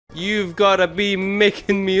You've gotta be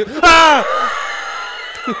making me. Ah!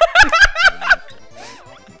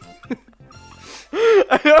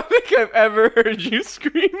 I don't think I've ever heard you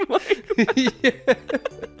scream like that.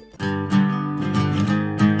 Yeah.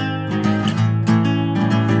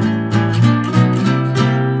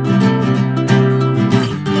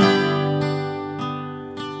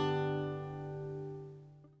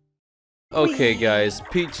 Okay guys,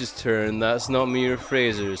 Peach's turn. That's not me or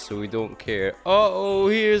Fraser, so we don't care. Uh-oh,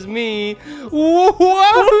 here's me.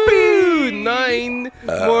 Whoa! 9.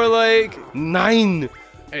 More like 9.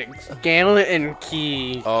 Skeleton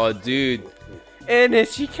key. Oh, dude.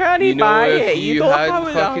 Innis, you can't You know, buy if it. you don't had have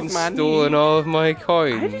fucking enough money. stolen all of my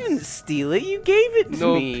coins. I didn't steal it. You gave it to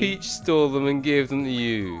No, me. Peach stole them and gave them to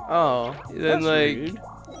you. Oh, Then that's like, rude.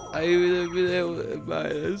 I would have been able to buy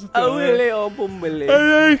this. Oh, little bumbly.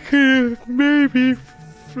 And I could have maybe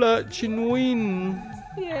fletch and win.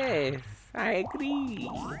 Yes, I agree.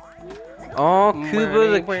 Oh, Kuba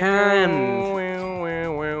the can.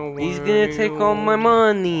 He's gonna take all my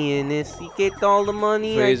money, and if he gets all the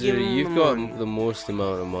money, Fraser, I give him you've the got money. the most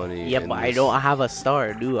amount of money. Yeah, in but I this. don't have a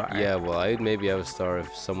star, do I? Yeah, well, I'd maybe have a star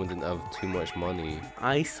if someone didn't have too much money.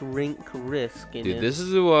 Ice rink risk in Dude, it. this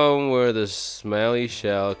is the one where the smelly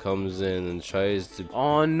shell comes in and tries to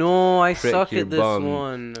Oh no, I prick suck your at this bum.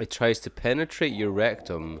 one. It tries to penetrate your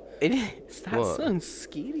rectum. It is. That What? sounds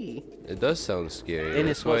scary. It does sound scary. And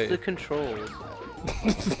that's it's what's why- the controls?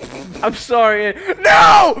 I'm sorry.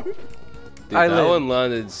 No! Dude, I that live. one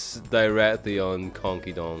landed directly on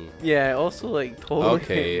Conky Dong. Yeah, also like totally.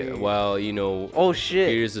 Okay, hit me. well, you know, Oh shit.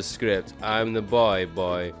 here's the script. I'm the boy.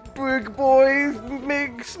 Big boys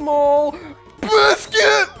make small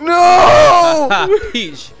biscuit. No!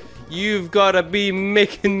 Peach, you've gotta be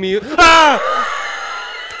making me. Ah!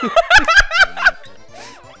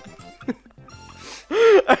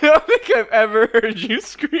 I don't think I've ever heard you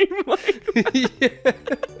scream like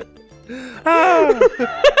that.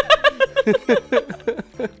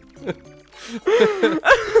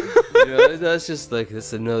 Yeah, that's just like,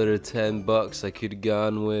 that's another $10 I could have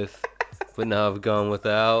gone with, but now I've gone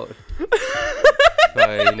without.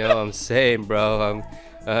 Right, you know what I'm saying, bro?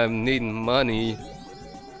 I'm needing money.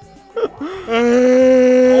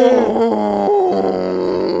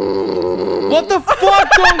 What the fuck,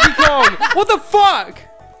 Donkey Kong? What the fuck?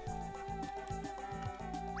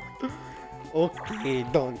 Okay,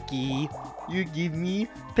 donkey. You give me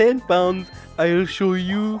 10 pounds. I'll show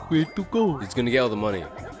you where to go. He's gonna get all the money.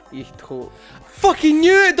 Ich told. Fucking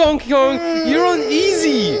knew it, Donkey Kong! You're on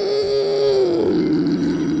easy!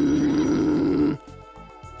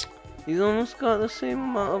 He's almost got the same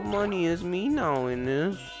amount of money as me now in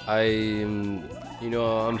this.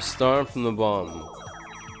 I'm starting from the bottom.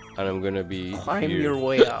 And I'm gonna be Climb here. your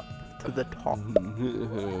way up to the top.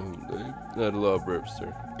 Not a lot of burps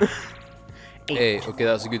there. Hey, okay,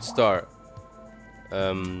 that's a good start.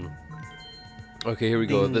 Okay, here we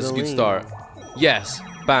go. This is a good start. Yes!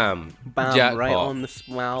 Bam! Bam, Jackpot. right on the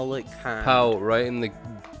small like hand. Pow, right in the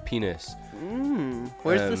penis.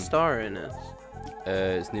 Where's the Um, star in it?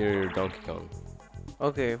 It's near Donkey Kong.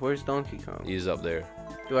 Okay, where's Donkey Kong? He's up there.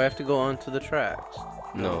 Do I have to go onto the tracks?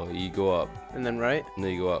 No, you go up. And then right? And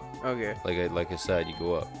then you go up. Okay. Like I said, you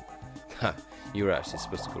go up. Ha! You were actually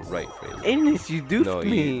supposed to go right, Fraser. Innis, you doofed No,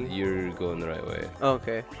 me. you're going the right way.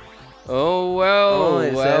 Okay. Oh well, Oh,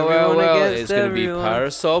 it's everyone against it's gonna be everyone.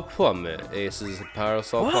 parasol plummet. Ace is a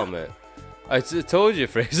parasol plummet. I told you,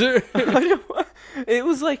 Fraser. It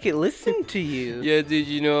was like it listened to you. Yeah, dude.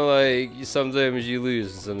 You know, like sometimes you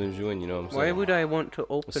lose and sometimes you win. You know what I'm saying? Why would I want to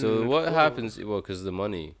open? So the what clothes? happens? Well, because of the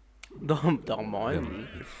money. The money.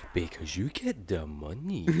 Because you get the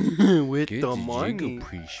money. With Good the to money. jiggle,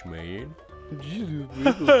 preach, man.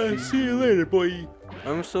 See you later, boy.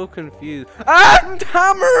 I'm so confused. Ah,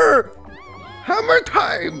 hammer! Hammer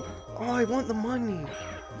time! Oh, I want the money.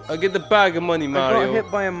 I'll get the bag of money, I Mario. got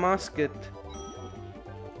hit by a musket.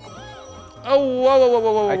 Oh, whoa, whoa, whoa,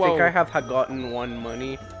 whoa, whoa, I whoa. think I have gotten one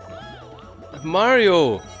money.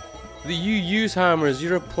 Mario, you use hammers.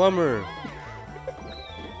 You're a plumber.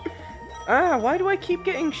 Ah, why do I keep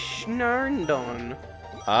getting schnarned on?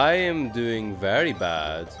 I am doing very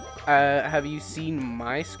bad. Have you seen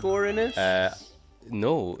my score in it?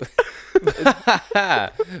 No.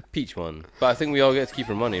 Peach won. But I think we all get to keep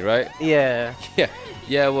our money, right? Yeah. Yeah.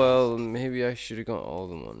 Yeah, well, maybe I should have got all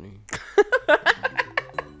the money.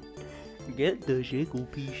 Get the jiggle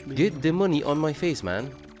piece, man. Get the money on my face,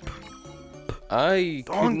 man. I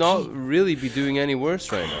could not really be doing any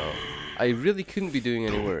worse right now. I really couldn't be doing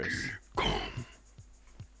any worse.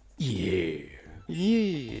 Yeah.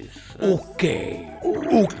 Yes. Okay.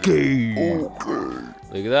 Okay.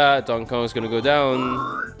 Look at that. Donkey Kong's gonna go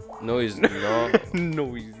down. No, he's not.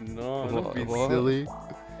 No, he's not. Don't be What? silly.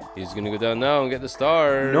 He's gonna go down now and get the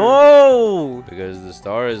star. No! Because the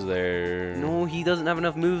star is there. No, he doesn't have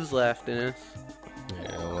enough moves left in it.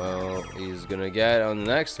 Yeah, well, he's gonna get on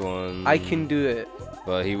the next one. I can do it.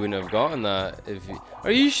 But he wouldn't have gotten that if he...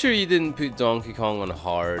 Are you sure you didn't put Donkey Kong on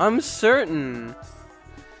hard? I'm certain.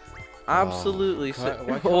 Absolutely certain.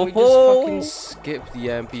 Why can't we just fucking skip the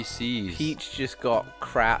NPCs? Peach just got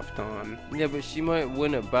crapped on. Yeah, but she might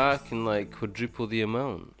win it back and like quadruple the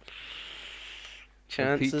amount.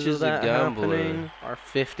 Chances Peach of is a that gambler. happening are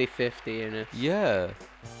 50-50 in it. Yeah.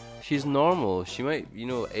 She's normal. She might, you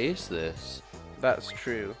know, ace this. That's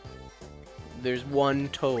true. There's one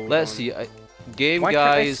toad. Let's on. see. Game Why can't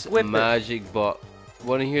I Guy's squip it? magic bot.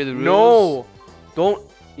 Want to hear the rules? No! Don't.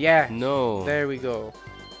 Yeah. No. There we go.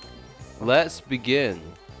 Let's begin.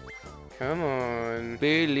 Come on.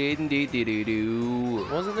 Do.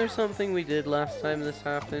 Wasn't there something we did last time this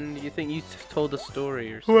happened? You think you told a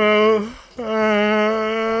story or something? Well,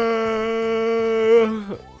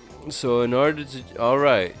 so in order to...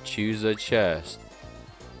 Alright, choose a chest.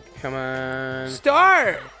 Come on.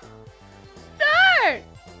 Start! Start!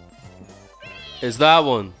 Is that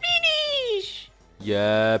one? Finish!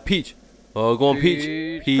 Yeah, Peach. Oh, go on, Peach.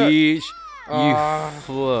 Peach. Peach. You Ah.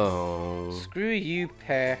 flow. Screw you,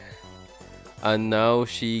 Pech. And now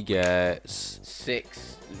she gets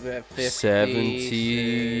 50,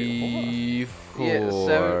 74. Yeah,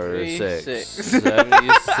 76.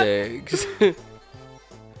 76.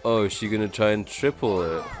 Oh, is she gonna try and triple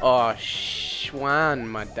it? Oh, Schwan,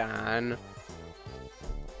 Madan.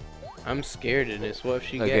 I'm scared of this. What if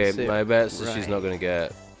she gets it? Okay, my bet is right. she's not gonna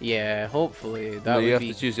get. Yeah, hopefully. That No, would you have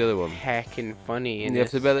be to choose the other one. heckin' funny. And you have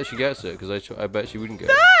to bet that she gets it, because I bet she wouldn't get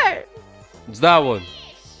it. Start! It's that one.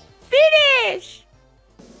 Finish!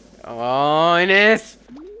 Oh, Innis!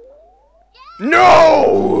 No!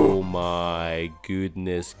 Oh my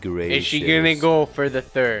goodness gracious. Is she gonna go for the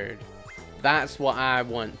third? That's what I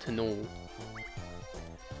want to know.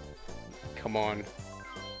 Come on.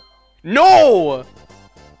 No!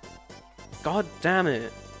 God damn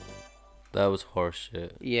it. That was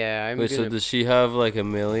horseshit. Yeah, I'm Wait, gonna... so does she have like $1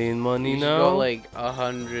 million money She's now? got like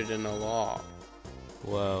 100 and a lot.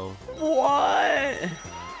 Wow. What?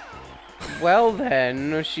 Well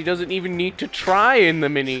then, she doesn't even need to try in the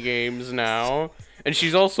mini games now. And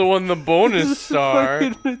she's also on the bonus star.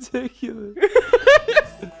 Ridiculous.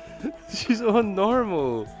 She's on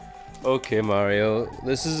normal. Okay, Mario.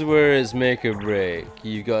 This is where it's make or break.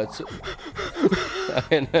 You got to...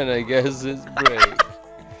 and then I guess it's break.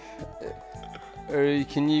 Or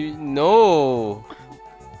can you... No!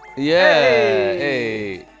 Yeah!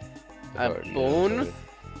 Hey! A Oh, yeah, bone,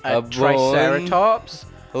 sorry. a bone, triceratops,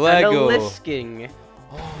 Lego. and a lisking.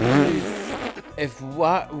 If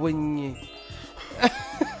what when you...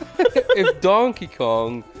 If Donkey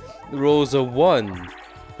Kong rolls a 1,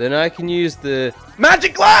 then I can use the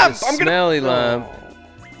Magic lamp! The smelly lamp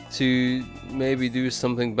to maybe do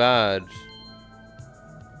something bad.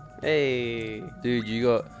 Hey. Dude, you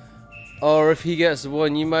got... Or if he gets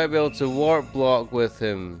 1, you might be able to warp block with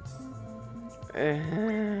him.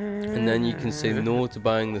 And then you can say no to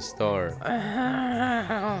buying the star.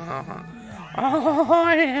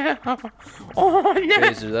 Oh yeah. Oh yeah.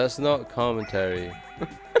 Fraser, that's not commentary.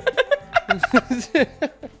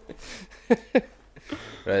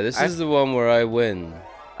 Right, this is the one where I win.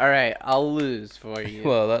 Alright, I'll lose for you.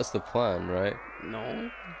 Well, that's the plan, right?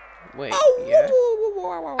 No. Wait, yeah.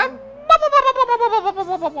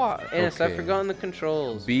 Innis, I've Okay. forgotten the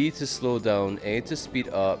controls. B to slow down, A to speed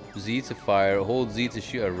up, Z to fire, hold Z to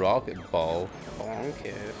shoot a rocket ball.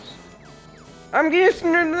 Bonkers. I'm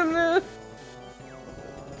guessing. I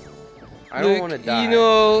don't want to die. You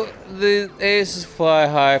know, the aces fly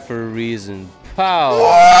high for a reason. Pow!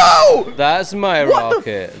 Whoa! That's my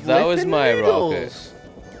rocket. That was my rocket.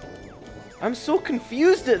 I'm so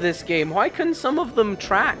confused at this game. Why can some of them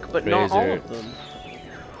track, but not all Fraser. of them?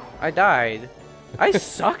 I died. I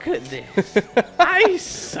suck at this. I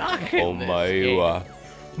suck at Oh this my game.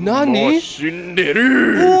 Nani?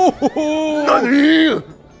 Nani?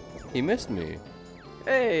 He missed me.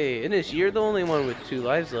 Hey, Innis, you're the only one with 2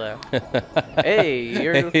 lives left. Hey,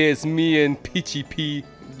 you're Hey, it's me and Peachy P.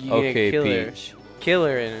 you Okay, kill her. Peach. Kill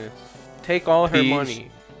her, Innis. Take all her Peach. money.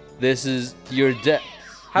 This is... You're dead.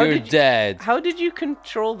 How You're did you- dead. How did you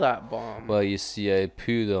control that bomb? Well, you see, I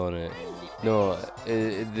pooed on it. No,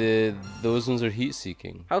 those ones are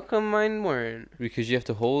heat-seeking. How come mine weren't? Because you have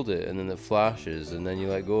to hold it, and then it flashes, and then you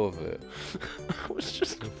let go of it. I was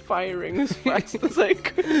just firing as fast as I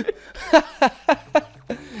could.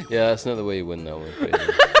 Yeah, that's not the way you win that one,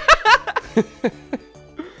 Fraser.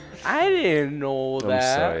 I didn't know that.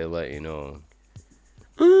 I'm sorry to let you know.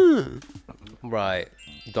 Right.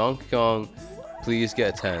 Donkey Kong, please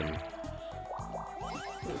get a 10.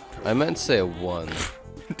 I meant to say a 1.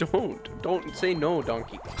 Don't say no,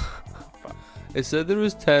 Donkey. It said there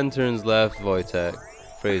was 10 turns left, Wojtek.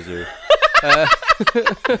 Fraser.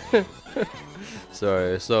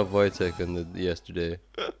 Sorry, I saw Wojtek yesterday.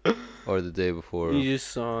 Or the day before. You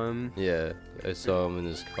just saw him. Yeah, I saw him in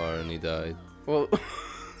his car and he died. Well,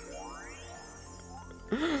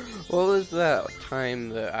 what was that time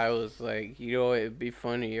that I was like, you know, it'd be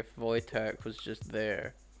funny if Wojtek was just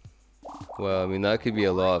there? Well, I mean, that could be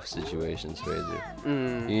a lot of situations, Fraser.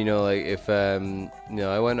 Mm. You know, like if you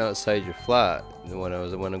know, I went outside your flat when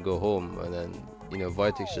I go home, and then you know,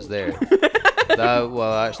 Wojtek's just there.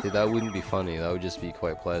 Actually, that wouldn't be funny. That would just be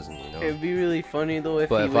quite pleasant, you know. It'd be really funny though if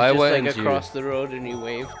But he if was I just went like into across the road and he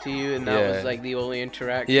waved to you, and that was like the only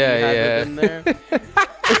interaction you had with him there.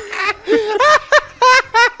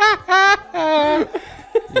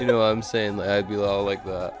 You know what I'm saying? Like, I'd be all like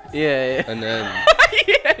that. Yeah. And then.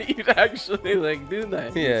 Yeah, you'd actually like do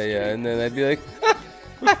that. Yeah, and then I'd be like.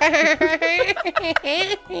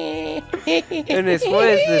 Goodness, what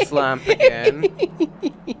is this lamp again?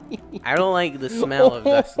 I don't like the smell of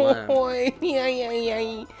this lamp.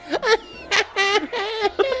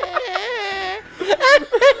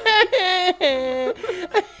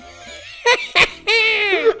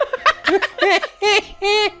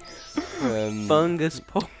 Fungus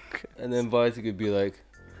poke. And then Vita could be like,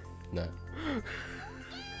 nah.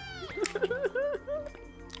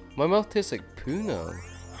 My mouth tastes like poo now.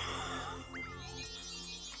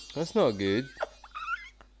 That's not good.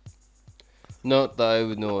 Not that I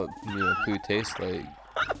would know what poo tastes like,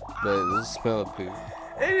 but it does smell of poo.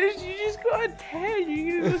 You just got a 10.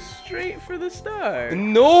 You're gonna go straight for the star.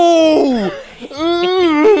 No!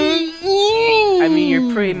 I mean,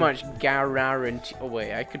 you're pretty much guaranteed. Oh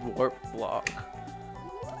wait, I could warp block,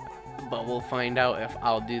 but we'll find out if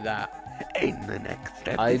I'll do that in the next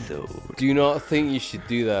episode. I do not think you should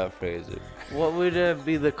do that, Fraser. What would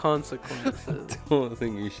be the consequences? I don't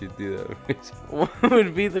think you should do that, Fraser. What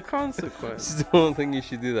would be the consequence? I don't think you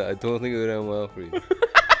should do that. I don't think it would end well for you. I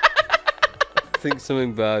think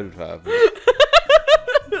something bad would happen.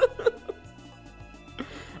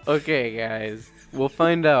 Okay, guys, we'll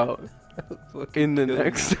find out in the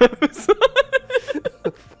next episode.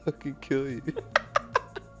 I'll fucking kill you.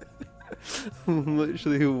 I'm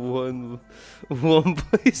literally one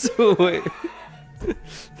place away.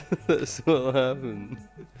 That's what happened.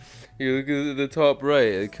 You look at the top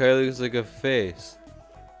right, it kind of looks like a face.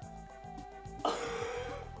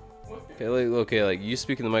 Okay, like you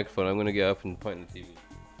speak in the microphone, I'm gonna get up and point at the TV.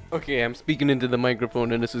 Okay, I'm speaking into the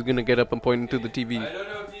microphone and this is gonna get up and point into the TV. I don't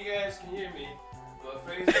know if you guys can hear me, but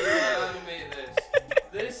Fraser will animate this.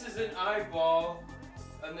 This is an eyeball,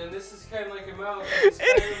 and then this is kind of like a mouth, and it's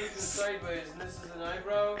kind of looking sideways, and this is an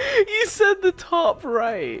eyebrow. You said the top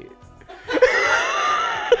right.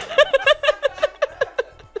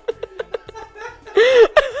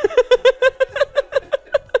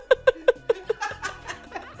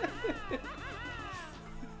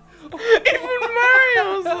 Even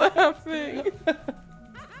Mario's laughing.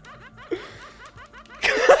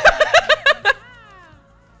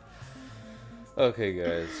 Okay,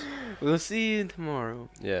 guys. We'll see you tomorrow.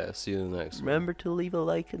 Yeah, see you in the next one. Remember to leave a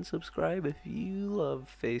like and subscribe if you love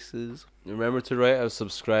faces. Remember to write a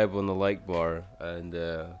subscribe on the like bar and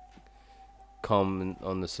comment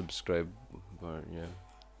on the subscribe bar, yeah.